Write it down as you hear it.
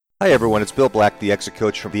Hi everyone, it's Bill Black, the Exit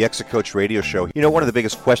Coach from the Exit Coach Radio Show. You know, one of the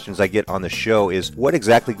biggest questions I get on the show is what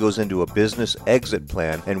exactly goes into a business exit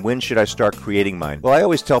plan and when should I start creating mine? Well, I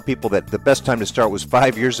always tell people that the best time to start was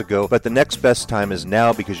 5 years ago, but the next best time is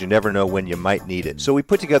now because you never know when you might need it. So we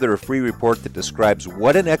put together a free report that describes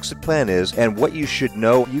what an exit plan is and what you should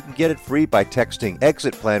know. You can get it free by texting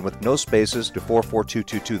exit plan with no spaces to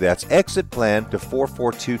 44222. That's exit plan to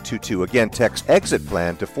 44222. Again, text exit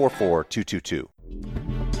plan to 44222.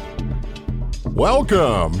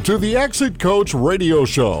 Welcome to the Exit Coach Radio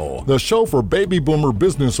Show, the show for baby boomer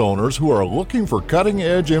business owners who are looking for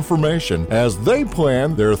cutting-edge information as they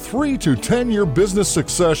plan their 3 to 10-year business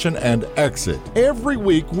succession and exit. Every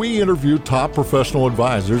week, we interview top professional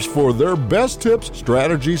advisors for their best tips,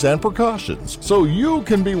 strategies, and precautions so you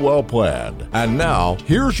can be well planned. And now,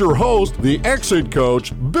 here's your host, the Exit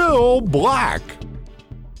Coach, Bill Black.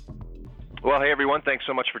 Well, hey, everyone. Thanks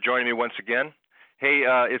so much for joining me once again. Hey,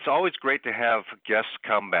 it's always great to have guests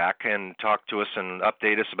come back and talk to us and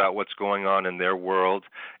update us about what's going on in their world.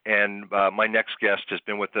 And my next guest has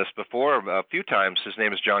been with us before a few times. His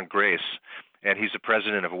name is John Grace, and he's the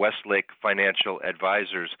president of Westlake Financial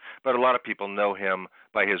Advisors. But a lot of people know him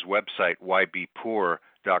by his website,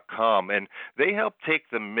 ybpoor.com. And they help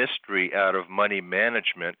take the mystery out of money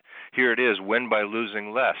management. Here it is, win by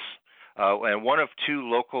losing less. And one of two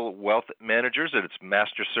local wealth managers, and it's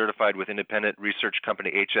master certified with independent research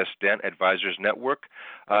company HS Dent Advisors Network.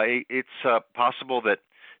 It's possible that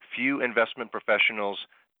few investment professionals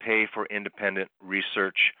pay for independent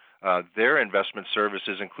research. Their investment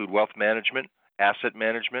services include wealth management, asset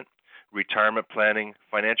management, retirement planning,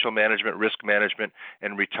 financial management, risk management,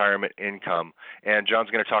 and retirement income. And John's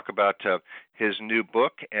going to talk about his new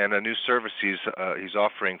book and a new service he's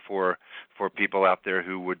offering for people out there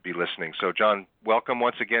who would be listening. So, John, welcome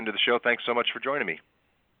once again to the show. Thanks so much for joining me.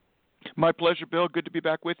 My pleasure, Bill. Good to be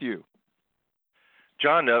back with you.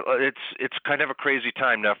 John, it's kind of a crazy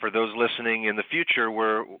time now for those listening in the future.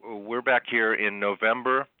 We're back here in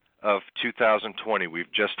November of 2020.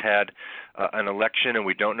 We've just had an election, and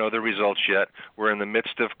we don't know the results yet. We're in the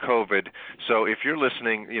midst of COVID. So if you're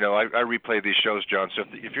listening, you know, I replay these shows, John. So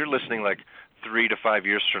if you're listening like 3 to 5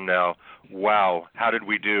 years from now, wow, how did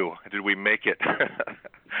we do? Did we make it?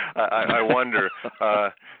 I wonder.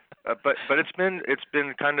 But it's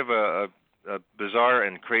been kind of a bizarre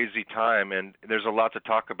and crazy time, and there's a lot to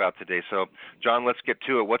talk about today. So, John, let's get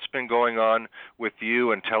to it. What's been going on with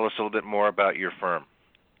you, and tell us a little bit more about your firm.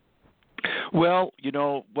 Well, you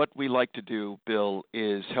know, what we like to do, Bill,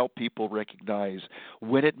 is help people recognize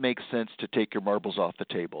when it makes sense to take your marbles off the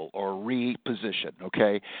table or reposition,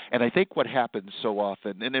 okay? And I think what happens so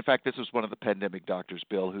often, and in fact, this is one of the pandemic doctors,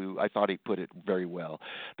 Bill, who I thought he put it very well,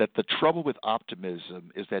 that the trouble with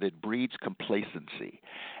optimism is that it breeds complacency.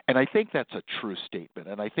 And I think that's a true statement.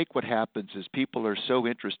 And I think what happens is people are so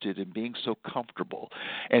interested in being so comfortable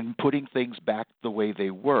and putting things back the way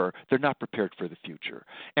they were, they're not prepared for the future.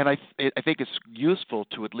 And I think it's useful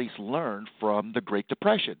to at least learn from the Great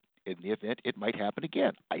Depression. In the event it might happen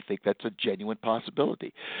again, I think that's a genuine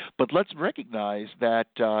possibility. But let's recognize that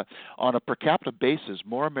on a per capita basis,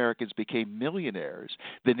 more Americans became millionaires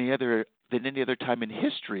than any other time in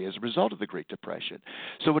history as a result of the Great Depression.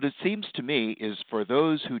 So what it seems to me is for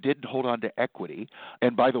those who didn't hold on to equity,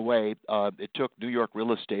 and by the way, it took New York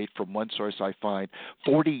real estate, from one source I find,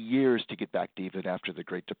 40 years to get back to even after the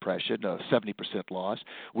Great Depression, a 70% loss.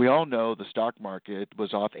 We all know the stock market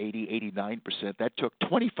was off 80, 89%. That took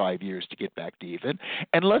 25 years to get back to even.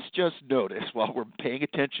 And let's just notice, while we're paying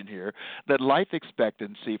attention here, that life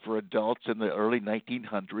expectancy for adults in the early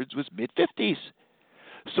 1900s was mid-50s.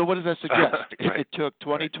 So what does that suggest? Right. It took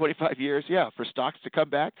 20, 25 years, for stocks to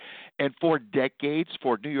come back, and 4 decades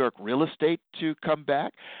for New York real estate to come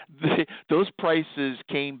back. Those prices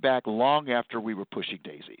came back long after we were pushing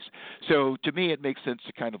daisies. So to me, it makes sense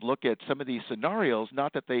to kind of look at some of these scenarios,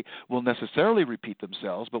 not that they will necessarily repeat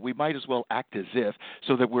themselves, but we might as well act as if,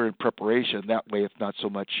 so that we're in preparation. That way, if not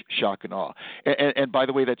so much shock and awe. And by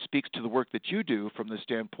the way, that speaks to the work that you do from the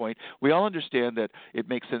standpoint, we all understand that it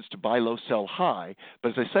makes sense to buy low, sell high,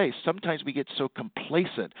 but as I say, sometimes we get so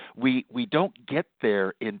complacent, we don't get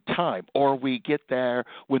there in time, or we get there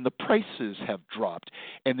when the prices have dropped.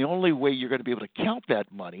 And the only way you're going to be able to count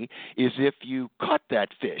that money is if you caught that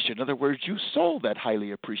fish. In other words, you sold that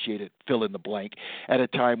highly appreciated fill in the blank at a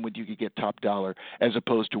time when you could get top dollar, as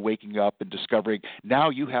opposed to waking up and discovering now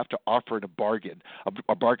you have to offer a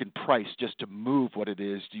bargain price just to move what it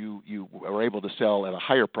is you are able to sell at a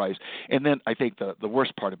higher price. And then I think the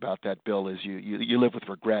worst part about that, Bill, is you live with with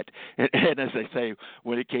regret. And as I say,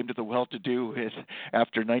 when it came to the well-to-do,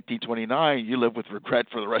 after 1929, you live with regret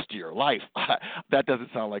for the rest of your life. That doesn't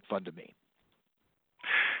sound like fun to me.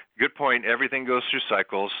 Good point. Everything goes through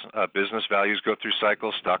cycles. Business values go through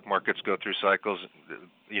cycles. Stock markets go through cycles.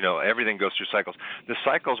 Everything goes through cycles. The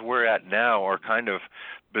cycles we're at now are kind of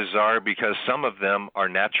bizarre because some of them are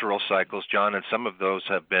natural cycles, John, and some of those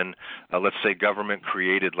have been, let's say, government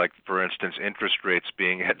created, like, for instance, interest rates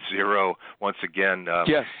being at zero once again,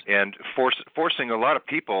 yes. and forcing a lot of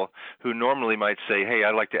people who normally might say, hey,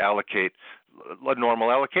 I'd like to allocate a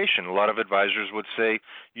normal allocation. A lot of advisors would say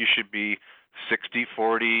you should be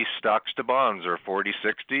 60-40 stocks to bonds, or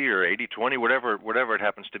 40-60, or 80-20, whatever it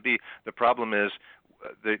happens to be. The problem is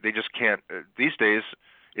they just can't. These days,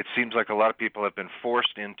 it seems like a lot of people have been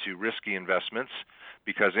forced into risky investments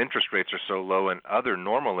because interest rates are so low in other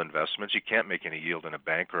normal investments. You can't make any yield in a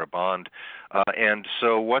bank or a bond. And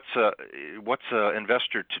so what's a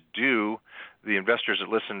investor to do? The investors that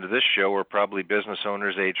listen to this show are probably business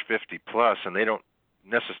owners age 50 plus, and they don't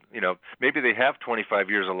necessarily, maybe they have 25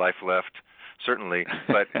 years of life left, certainly,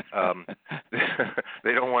 but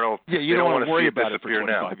they don't want to. Yeah, you don't want to worry about it for 25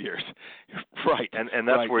 now. Years, right? And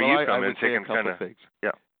that's right. where you come in, taking kind of things.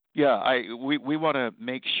 Yeah. Yeah, we want to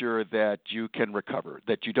make sure that you can recover,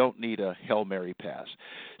 that you don't need a Hail Mary pass.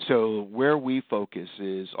 So where we focus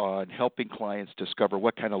is on helping clients discover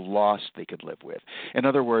what kind of loss they could live with. In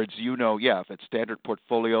other words, if it's standard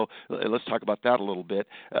portfolio, let's talk about that a little bit.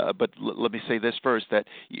 But let me say this first, that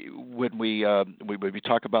when we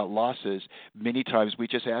talk about losses, many times we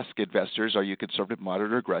just ask investors, are you conservative,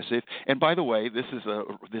 moderate, or aggressive? And by the way, this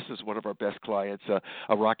is one of our best clients,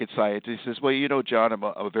 a rocket scientist. He says, well, John, I'm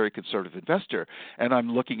a very conservative investor. And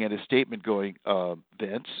I'm looking at his statement going,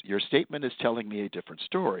 Vince, your statement is telling me a different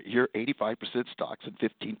story. You're 85% stocks and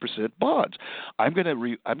 15% bonds. I'm going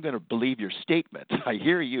to believe your statement. I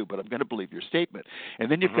hear you, but I'm going to believe your statement. And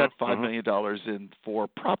then you've got $5 million in 4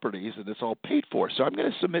 properties, and it's all paid for. So I'm going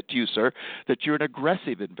to submit to you, sir, that you're an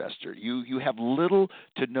aggressive investor. You have little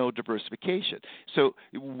to no diversification. So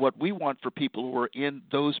what we want for people who are in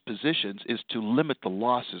those positions is to limit the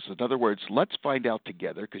losses. In other words, let's find out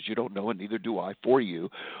together, because you don't know, and neither do I, for you,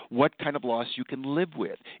 what kind of loss you can live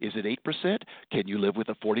with. Is it 8%? Can you live with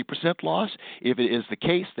a 40% loss? If it is the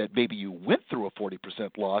case that maybe you went through a 40%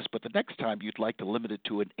 loss, but the next time you'd like to limit it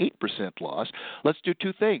to an 8% loss, let's do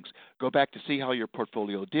 2 things. Go back to see how your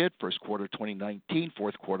portfolio did, first quarter 2019,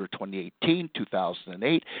 fourth quarter 2018,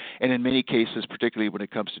 2008, and in many cases, particularly when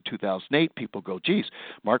it comes to 2008, people go, geez,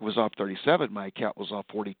 market was off 37, my account was off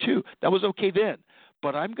 42. That was okay then.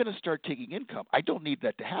 But I'm going to start taking income. I don't need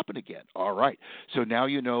that to happen again. All right. So now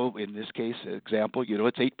in this case, example,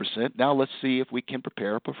 it's 8%. Now let's see if we can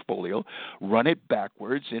prepare a portfolio, run it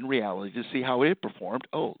backwards in reality to see how it performed.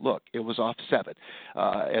 Oh, look, it was off 7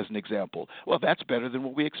 as an example. Well, that's better than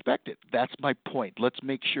what we expected. That's my point. Let's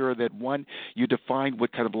make sure that, 1, you define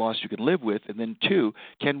what kind of loss you can live with, and then 2,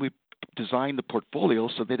 can we design the portfolio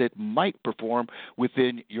so that it might perform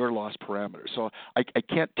within your loss parameters. So I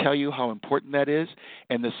can't tell you how important that is.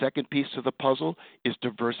 And the second piece of the puzzle is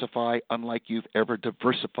diversify unlike you've ever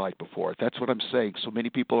diversified before. That's what I'm saying. So many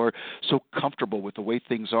people are so comfortable with the way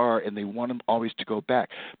things are, and they want them always to go back.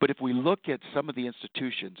 But if we look at some of the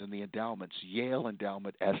institutions and the endowments, Yale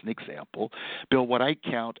Endowment as an example, Bill, what I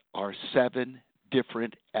count are 7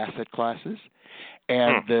 different asset classes.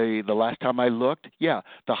 And the last time I looked, the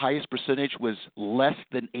highest percentage was less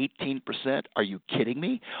than 18%. Are you kidding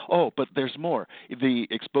me? Oh, but there's more. The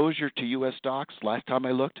exposure to U.S. stocks, last time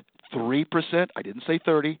I looked, 3%. I didn't say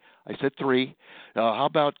 30. I said 3. How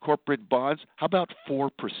about corporate bonds? How about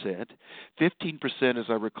 4%? 15%, as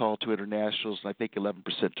I recall, to internationals, and I think 11%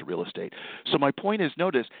 to real estate. So my point is,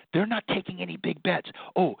 notice, they're not taking any big bets.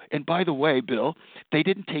 Oh, and by the way, Bill, they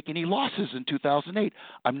didn't take any losses in 2008.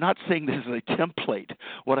 I'm not saying this is a template.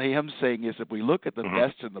 What I am saying is if we look at the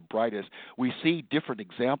best and the brightest, we see different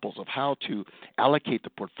examples of how to allocate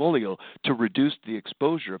the portfolio to reduce the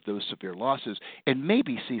exposure of those severe losses and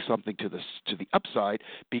maybe see something to the upside,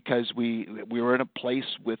 because we were in a place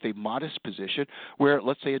with a modest position where,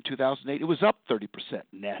 let's say in 2008, it was up 30%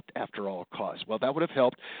 net after all costs. Well, that would have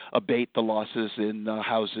helped abate the losses in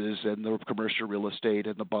houses and the commercial real estate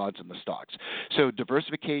and the bonds and the stocks. So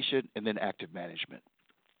diversification and then active management.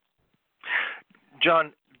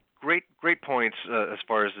 John, great points as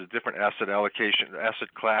far as the different asset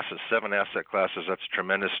classes, 7 asset classes. That's a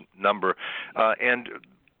tremendous number. And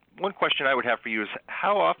one question I would have for you is,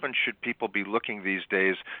 how often should people be looking these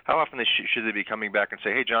days? How often should they be coming back and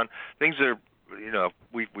say, hey, John, things are,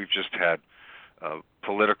 we've just had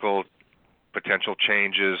political potential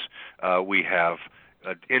changes. We have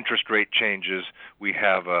interest rate changes. We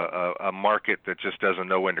have a market that just doesn't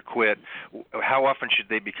know when to quit. How often should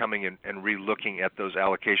they be coming in and re-looking at those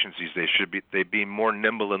allocations these days? Should they be more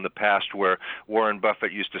nimble in the past, where Warren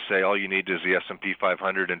Buffett used to say, all you need is the S&P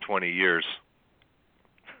 500 in 20 years?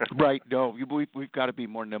 Right. No, we've got to be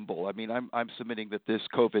more nimble. I mean, I'm submitting that this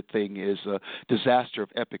COVID thing is a disaster of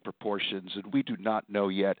epic proportions, and we do not know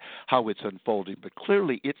yet how it's unfolding. But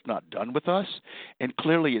clearly, it's not done with us, and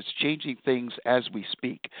clearly, it's changing things as we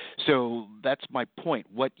speak. So that's my point.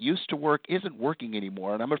 What used to work isn't working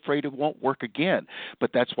anymore, and I'm afraid it won't work again. But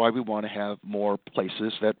that's why we want to have more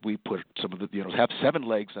places that we put some of the, have 7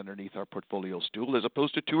 legs underneath our portfolio stool as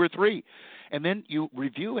opposed to 2 or 3. And then you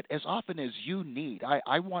review it as often as you need.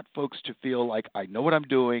 I want folks to feel like I know what I'm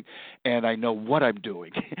doing, and I know what I'm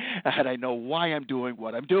doing, and I know why I'm doing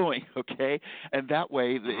what I'm doing. Okay, and that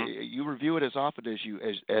way you review it as often as you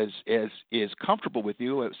as is comfortable with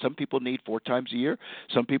you. Some people need 4 times a year.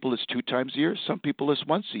 Some people it's 2 times a year. Some people it's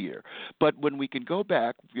once a year. But when we can go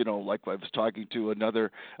back, like I was talking to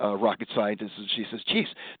another rocket scientist, and she says, "Geez,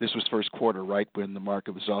 this was first quarter, right, when the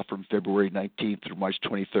market was off from February 19th through March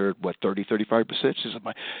 23rd. What 35%?" She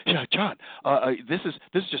said, "John, this is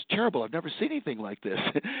just terrible. I've never seen anything like this."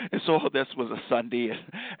 And so this was a Sunday,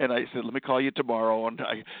 and I said, "Let me call you tomorrow." And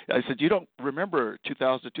I said, "You don't remember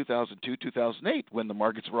 2000, 2002, 2008 when the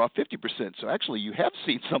markets were off 50%. So actually, you have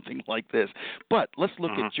seen something like this. But let's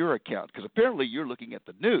look at your account, because apparently you're looking at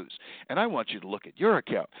the news, and I want you to look at your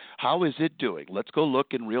account. How is it doing? Let's go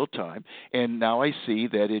look in real time." And now I see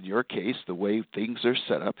that in your case, the way things are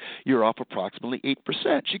set up, you're off approximately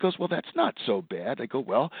 8%. She goes, "Well, that's not so bad." I go,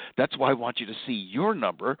 "Well, that's why I want you to see your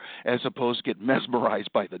number as opposed to get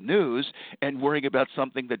mesmerized by the news and worrying about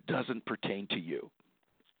something that doesn't pertain to you."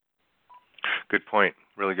 Good point.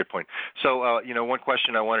 Really good point. So, one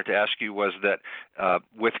question I wanted to ask you was that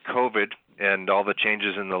with COVID and all the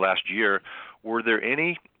changes in the last year, were there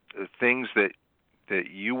any things that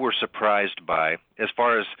you were surprised by as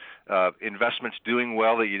far as investments doing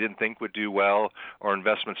well that you didn't think would do well, or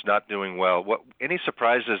investments not doing well? Any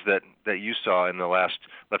surprises that you saw in the last,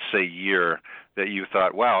 let's say, year that you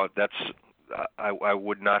thought, wow, I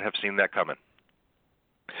would not have seen that coming?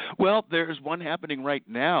 Well, there's one happening right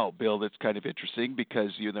now, Bill, that's kind of interesting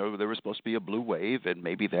because, there was supposed to be a blue wave, and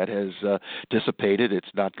maybe that has dissipated.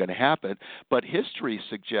 It's not going to happen. But history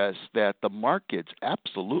suggests that the markets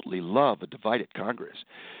absolutely love a divided Congress.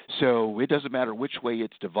 So it doesn't matter which way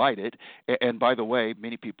it's divided. And by the way,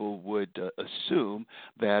 many people would assume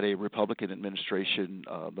that a Republican administration,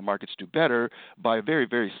 the markets do better by a very,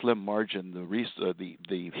 very slim margin.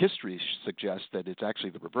 The history suggests that it's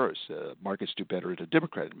actually the reverse. Markets do better at a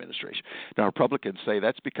Democrat administration. Now, Republicans say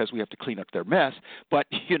that's because we have to clean up their mess, but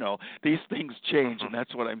these things change, and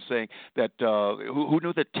that's what I'm saying. That who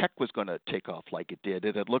knew that tech was going to take off like it did?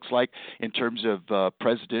 And it looks like, in terms of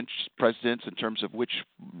presidents, in terms of which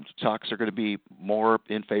stocks are going to be more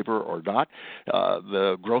in favor or not,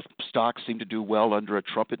 the growth stocks seem to do well under a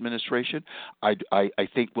Trump administration. I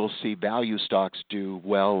think we'll see value stocks do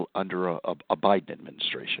well under a Biden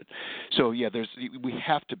administration. So yeah, we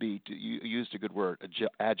have to be. You used a good word,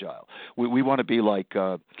 agile. We want to be like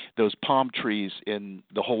those palm trees in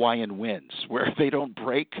the Hawaiian winds, where they don't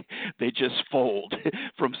break, they just fold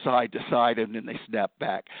from side to side, and then they snap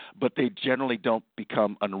back. But they generally don't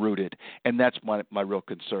become unrooted, and that's my real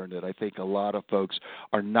concern, that I think a lot of folks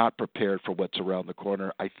are not prepared for what's around the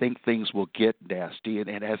corner. I think things will get nasty, and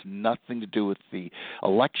it has nothing to do with the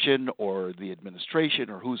election or the administration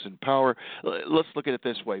or who's in power. Let's look at it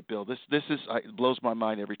this way, Bill. This it blows my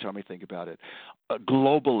mind every time I think about it.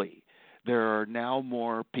 Globally, there are now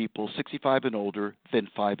more people 65 and older than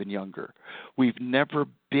 5 and younger. We've never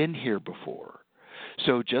been here before.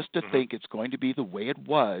 So just to think it's going to be the way it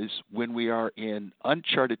was when we are in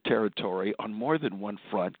uncharted territory on more than one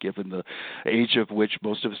front, given the age of which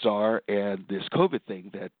most of us are, and this COVID thing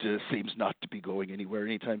that seems not to be going anywhere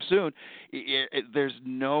anytime soon, there's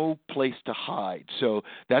no place to hide. So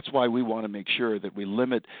that's why we want to make sure that we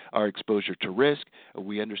limit our exposure to risk.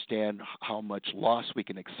 We understand how much loss we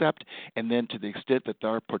can accept, and then to the extent that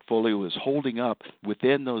our portfolio is holding up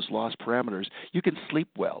within those loss parameters, you can sleep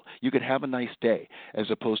well. You can have a nice day, as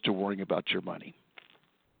opposed to worrying about your money.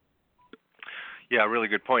 Yeah, really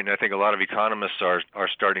good point. And I think a lot of economists are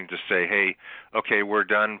starting to say, hey, okay, we're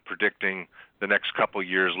done predicting the next couple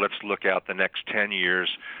years. Let's look out the next 10 years.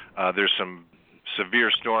 There's some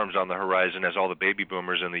severe storms on the horizon as all the baby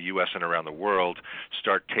boomers in the U.S. and around the world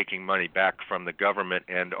start taking money back from the government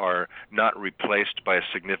and are not replaced by a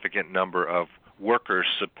significant number of workers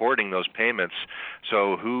supporting those payments.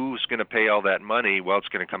 So who's going to pay all that money? Well, it's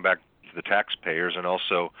going to come back the taxpayers, and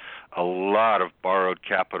also a lot of borrowed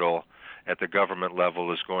capital at the government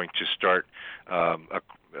level is going to start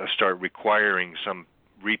requiring some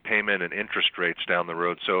repayment and interest rates down the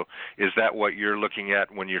road. So is that what you're looking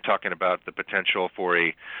at when you're talking about the potential for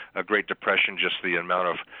a Great Depression, just the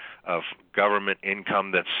amount of government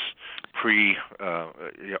income that's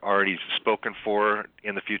already spoken for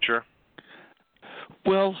in the future?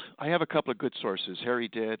 Well, I have a couple of good sources. Harry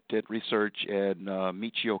did research, and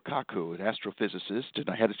Michio Kaku, an astrophysicist, and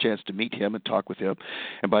I had a chance to meet him and talk with him.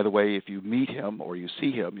 And by the way, if you meet him or you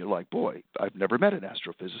see him, you're like, boy, I've never met an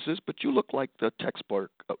astrophysicist, but you look like the textbook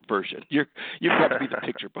version. You've got to be the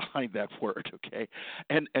picture behind that word, okay?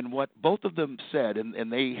 And what both of them said,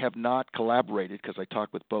 and they have not collaborated because I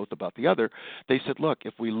talked with both about the other, they said, look,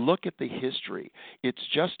 if we look at the history, it's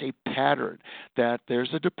just a pattern that there's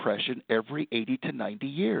a depression every 80 to 90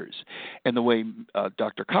 years. And the way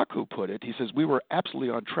Dr. Kaku put it, he says, we were absolutely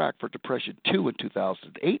on track for Depression 2 in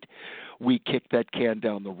 2008. We kicked that can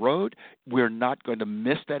down the road. We're not going to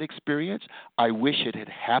miss that experience. I wish it had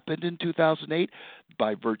happened in 2008.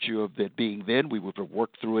 By virtue of it being then, we would have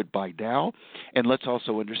worked through it by now. And let's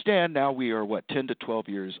also understand now we are, 10 to 12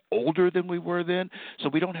 years older than we were then, so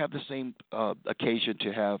we don't have the same occasion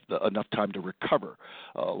to have enough time to recover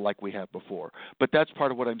like we have before. But that's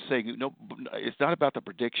part of what I'm saying. No, it's not about the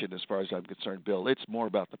prediction as far as I'm concerned, Bill. It's more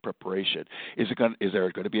about the preparation. Is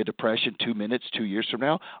there going to be a depression 2 minutes, 2 years from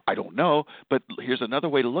now? I don't know. But here's another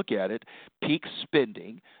way to look at it. Peak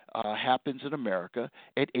spending happens in America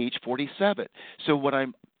at age 47. So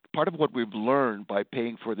part of what we've learned by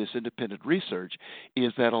paying for this independent research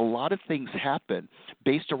is that a lot of things happen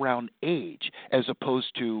based around age as opposed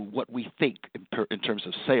to what we think in terms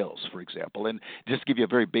of sales, for example. And just to give you a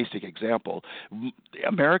very basic example,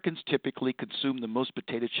 Americans typically consume the most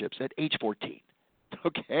potato chips at age 14.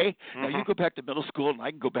 Okay? Now, you go back to middle school, and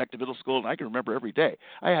I can go back to middle school, and I can remember every day.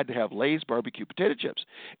 I had to have Lay's barbecue potato chips.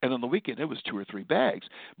 And on the weekend, it was 2 or 3 bags.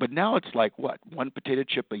 But now it's like, what, 1 potato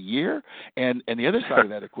chip a year? And the other side of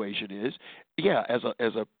that equation is, yeah, as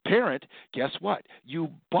a parent, guess what? You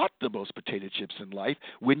bought the most potato chips in life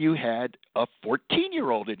when you had a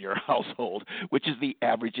 14-year-old in your household, which is the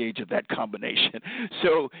average age of that combination.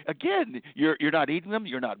 So, again, you're not eating them.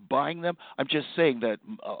 You're not buying them. I'm just saying that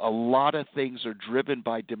a lot of things are driven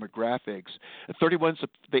by demographics. 31's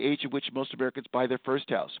the age at which most Americans buy their first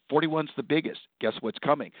house. 41's the biggest. Guess what's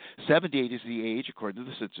coming? 78 is the age, according to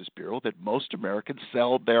the Census Bureau, that most Americans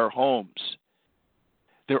sell their homes.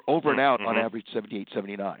 They're over and out on average 78,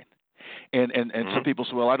 79. And some people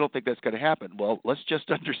say, well, I don't think that's going to happen. Well, let's just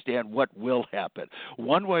understand what will happen.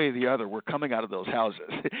 One way or the other, we're coming out of those houses,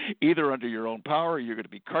 either under your own power or you're going to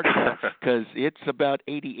be carted out, because it's about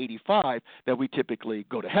 80, 85 that we typically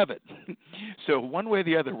go to heaven. So one way or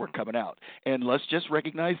the other, we're coming out. And let's just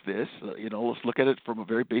recognize this. Let's look at it from a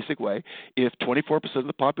very basic way. If 24% of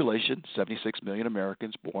the population, 76 million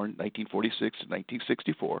Americans born 1946 to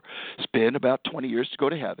 1964, spend about 20 years to go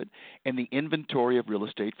to heaven, and the inventory of real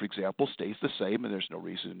estate, for example, stays the same, and there's no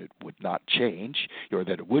reason it would not change, or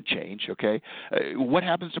that it would change, okay? What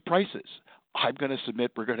happens to prices? I'm going to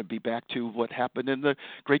submit we're going to be back to what happened in the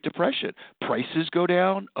Great Depression. Prices go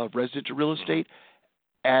down of residential real estate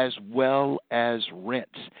as well as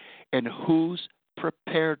rents. And who's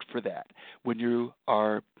prepared for that? When you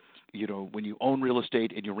are when you own real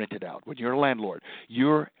estate and you rent it out, when you're a landlord,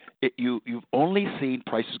 you've only seen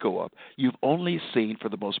prices go up. You've only seen, for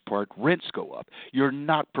the most part, rents go up. You're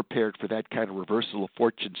not prepared for that kind of reversal of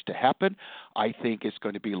fortunes to happen. I think it's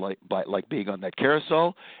going to be like being on that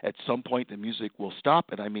carousel. At some point, the music will stop,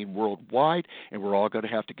 and I mean worldwide, and we're all going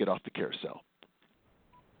to have to get off the carousel.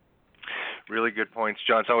 Really good points,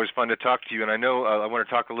 John. It's always fun to talk to you. And I know I want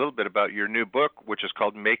to talk a little bit about your new book, which is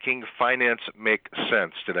called Making Finance Make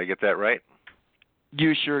Sense. Did I get that right?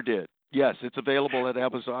 You sure did. Yes, it's available at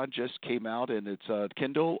Amazon. Just came out, and it's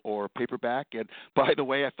Kindle or paperback. And by the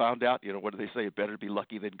way, I found out, what do they say? It better be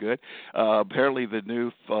lucky than good. Apparently the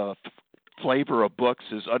new flavor of books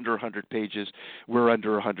is under 100 pages. We're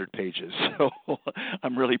under 100 pages. So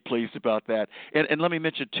I'm really pleased about that. And let me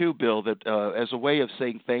mention, too, Bill, that as a way of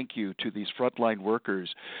saying thank you to these frontline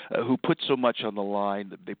workers who put so much on the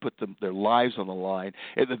line, they put their lives on the line,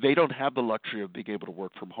 and they don't have the luxury of being able to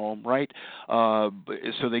work from home, right?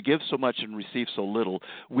 So they give so much and receive so little.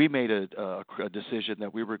 We made a decision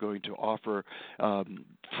that we were going to offer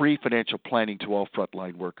free financial planning to all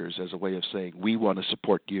frontline workers as a way of saying we want to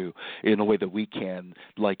support you in a way that we can,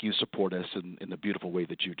 like you support us in the beautiful way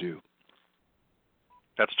that you do.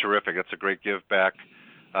 That's terrific. That's a great give back,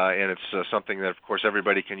 and it's something that, of course,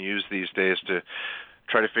 everybody can use these days to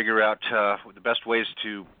try to figure out the best ways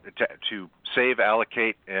to save,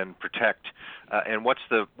 allocate, and protect. And what's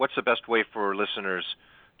the best way for listeners,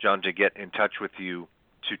 John, to get in touch with you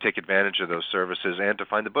to take advantage of those services and to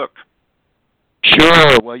find the book?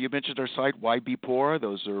 Sure. Well, you mentioned our site, Why Be Poor.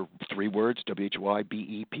 Those are 3 words,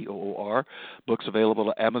 WHYBEPOOR. Books available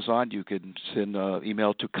at Amazon. You can send an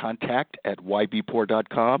email to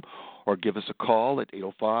contact@whybepoor.com or give us a call at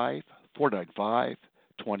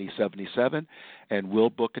 805-495-2077, and we'll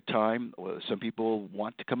book a time. Some people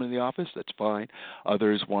want to come into the office, that's fine.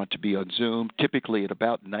 Others want to be on Zoom. Typically at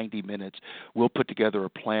about 90 minutes, we'll put together a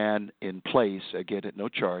plan in place, again at no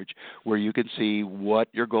charge, where you can see what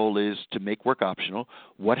your goal is to make work optional,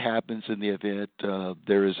 what happens in the event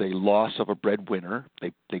there is a loss of a breadwinner.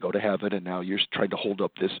 They go to heaven, and now you're trying to hold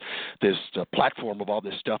up this platform of all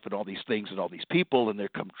this stuff and all these things and all these people, and they're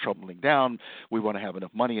come tumbling down. We want to have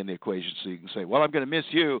enough money in the equation so you can say, well, I'm going to miss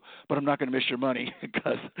you, but I'm not going to miss your money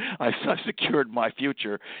because I've secured my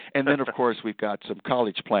future. And then, of course, we've got some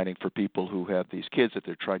college planning for people who have these kids that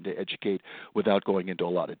they're trying to educate without going into a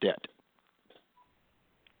lot of debt.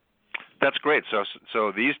 That's great.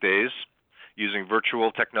 So these days, using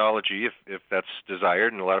virtual technology, if that's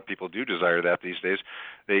desired, and a lot of people do desire that these days,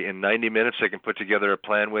 in 90 minutes they can put together a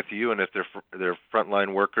plan with you, and if they're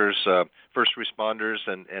frontline workers, first responders,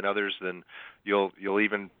 and others, then you'll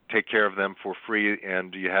even take care of them for free.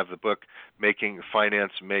 And you have the book, Making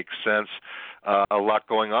Finance Make Sense. A lot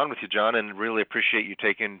going on with you, John, and really appreciate you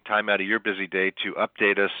taking time out of your busy day to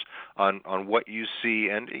update us on what you see.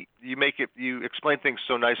 And you explain things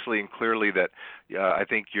so nicely and clearly that I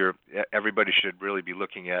think everybody should really be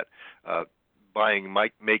looking at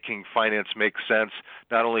making finance make sense,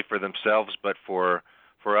 not only for themselves but for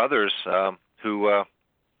others who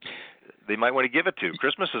they might want to give it to.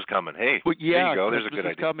 Christmas is coming. Hey, well, yeah, there you go. Christmas There's a good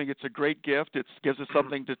is idea. Coming. It's a great gift. It gives us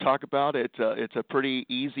something to talk about. It's a pretty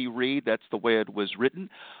easy read. That's the way it was written,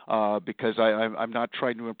 because I'm not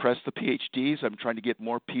trying to impress the PhDs. I'm trying to get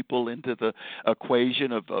more people into the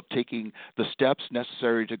equation of taking the steps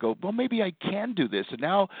necessary to go, well, maybe I can do this. And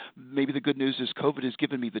now maybe the good news is COVID has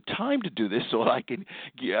given me the time to do this, so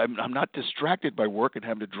I'm not distracted by work and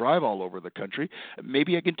having to drive all over the country.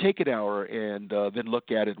 Maybe I can take an hour and then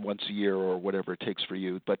look at it once a year or whatever it takes for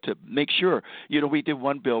you. But to make sure, we did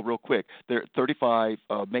one bill real quick. They're 35,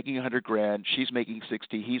 making $100,000. She's making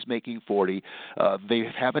 60. He's making 40. They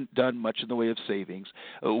haven't done much in the way of savings.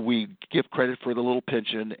 We give credit for the little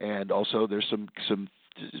pension, and also there's some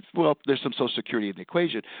Social Security in the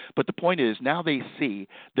equation. But the point is, now they see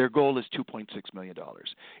their goal is $2.6 million.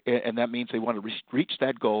 And that means they want to reach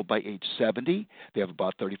that goal by age 70. They have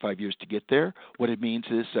about 35 years to get there. What it means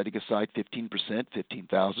is setting aside 15%,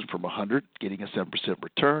 $15,000 from 100, getting a 7%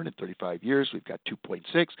 return in 35 years. We've got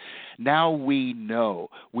 2.6. Now we know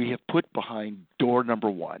we have put behind door number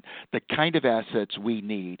 1 the kind of assets we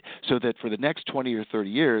need so that for the next 20 or 30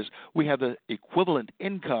 years, we have the equivalent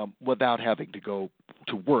income without having to go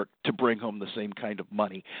to work to bring home the same kind of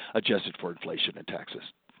money adjusted for inflation and taxes.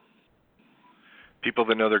 People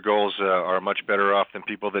that know their goals are much better off than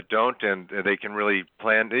people that don't, and they can really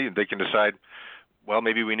plan. They can decide, well,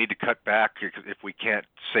 maybe we need to cut back if we can't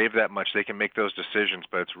save that much. They can make those decisions,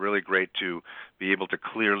 but it's really great to be able to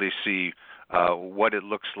clearly see what it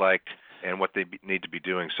looks like and what they need to be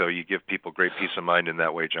doing. So you give people great peace of mind in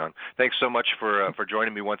that way, John. Thanks so much for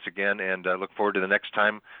joining me once again, and I look forward to the next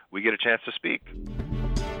time we get a chance to speak.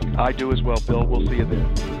 I do as well, Bill. We'll see you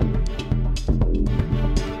then.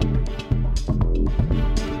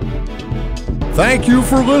 Thank you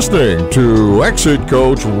for listening to Exit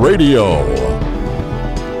Coach Radio.